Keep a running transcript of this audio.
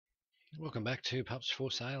Welcome back to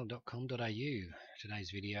pupsforsale.com.au.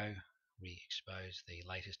 Today's video we expose the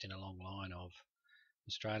latest in a long line of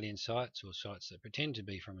Australian sites or sites that pretend to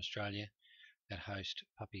be from Australia that host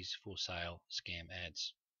puppies for sale scam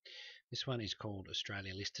ads. This one is called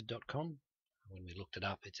australialisted.com. When we looked it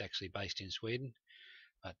up, it's actually based in Sweden,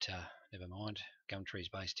 but never mind. Gumtree's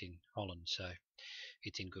based in Holland, so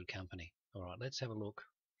it's in good company. Alright, let's have a look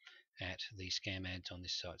at the scam ads on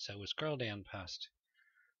this site. So we'll scroll down past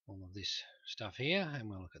all of this stuff here and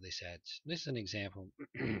we'll look at this ads. This is an example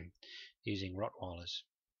using Rottweilers.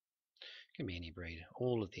 It can be any breed.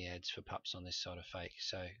 All of the ads for pups on this side are fake,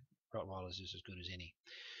 so Rottweilers is as good as any.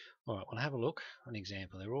 Alright, we'll have a look. An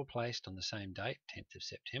example. They're all placed on the same date, 10th of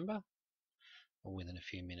September, or within a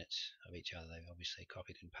few minutes of each other. They've obviously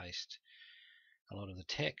copied and pasted a lot of the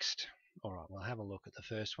text. Alright, we'll have a look at the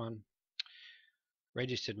first one.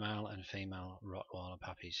 Registered male and female Rottweiler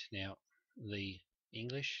puppies. Now, the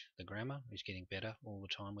English, the grammar is getting better all the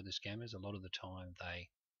time with the scammers. A lot of the time they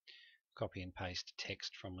copy and paste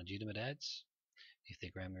text from legitimate ads if their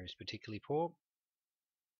grammar is particularly poor.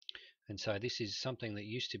 And so this is something that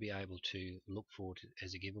used to be able to look for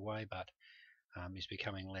as a giveaway, but is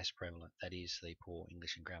becoming less prevalent. That is the poor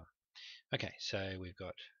English and grammar. Okay, so we've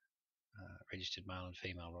got registered male and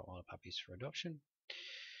female Rottweiler puppies for adoption.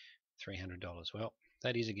 $300. Well,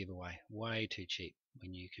 that is a giveaway. Way too cheap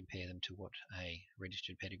when you compare them to what a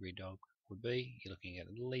registered pedigree dog would be. You're looking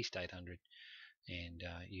at least 800 and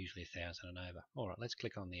usually 1,000 and over. Alright, let's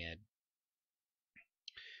click on the ad.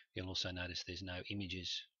 You'll also notice there's no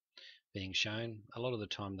images being shown. A lot of the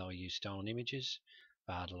time they'll use stolen images,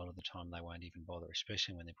 but a lot of the time they won't even bother,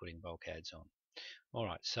 especially when they're putting bulk ads on.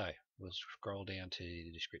 Alright, so we'll scroll down to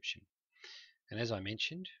the description. And as I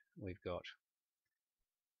mentioned, we've got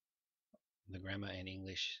the grammar and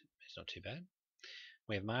English is not too bad.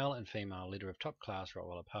 We have male and female litter of top class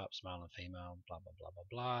Rottweiler pups, male and female, blah blah blah blah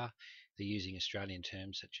blah. They're using Australian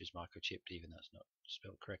terms such as microchipped, even though it's not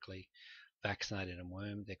spelled correctly. Vaccinated and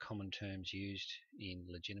wormed, they're common terms used in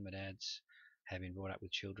legitimate ads, have been brought up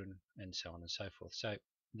with children, and so on and so forth. So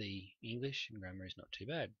the English and grammar is not too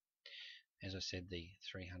bad. As I said, the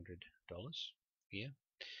 $300 here,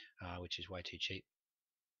 which is way too cheap.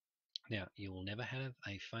 Now, you will never have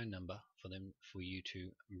a phone number for you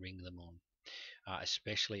to ring them on,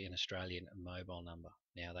 especially an Australian mobile number.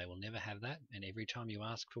 Now, they will never have that, and every time you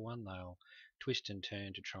ask for one, they'll twist and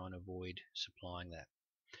turn to try and avoid supplying that.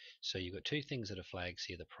 So you've got two things that are flags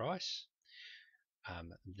here: the price,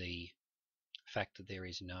 the fact that there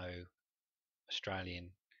is no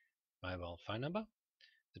Australian mobile phone number.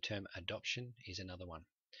 The term adoption is another one.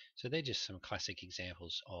 So they're just some classic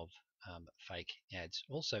examples of fake ads.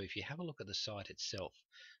 Also, if you have a look at the site itself,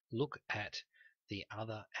 look at the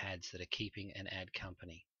other ads that are keeping an ad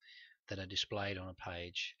company that are displayed on a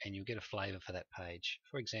page, and you'll get a flavour for that page.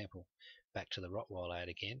 For example, back to the Rottweiler ad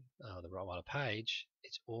again, the Rottweiler page,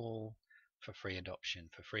 it's all for free adoption,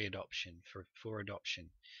 for adoption.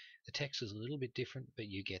 The text is a little bit different, but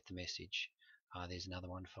you get the message. There's another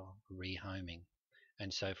one for rehoming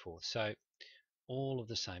and so forth. So all of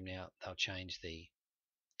the same. Now they'll change the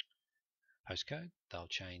postcode, they'll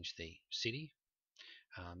change the city,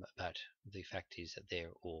 but the fact is that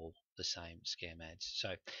they're all the same scam ads.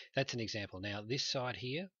 So that's an example. Now this site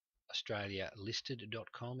here,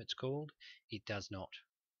 australialisted.com it's called, it does not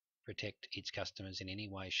protect its customers in any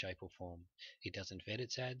way, shape or form. It doesn't vet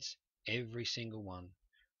its ads. Every single one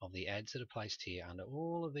of the ads that are placed here under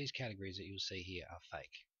all of these categories that you'll see here are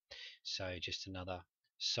fake. So just another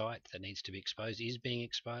site that needs to be exposed, is being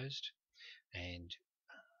exposed, and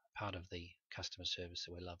part of the customer service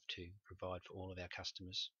that we love to provide for all of our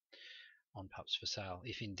customers on Pups for Sale.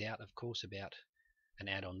 If in doubt, of course, about an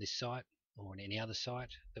ad on this site or on any other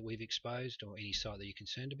site that we've exposed or any site that you're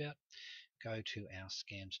concerned about, go to our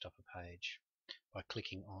Scam Stopper page by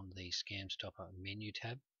clicking on the Scam Stopper menu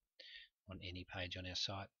tab on any page on our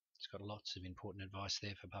site. It's got lots of important advice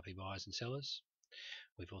there for puppy buyers and sellers.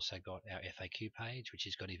 We've also got our FAQ page, which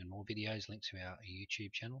has got even more videos linked to our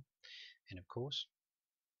YouTube channel. And of course,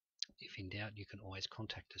 if in doubt, you can always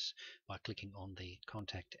contact us by clicking on the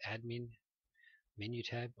Contact Admin menu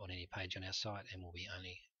tab on any page on our site, and we'll be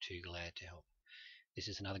only too glad to help. This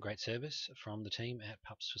is another great service from the team at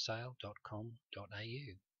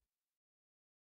pupsforsale.com.au.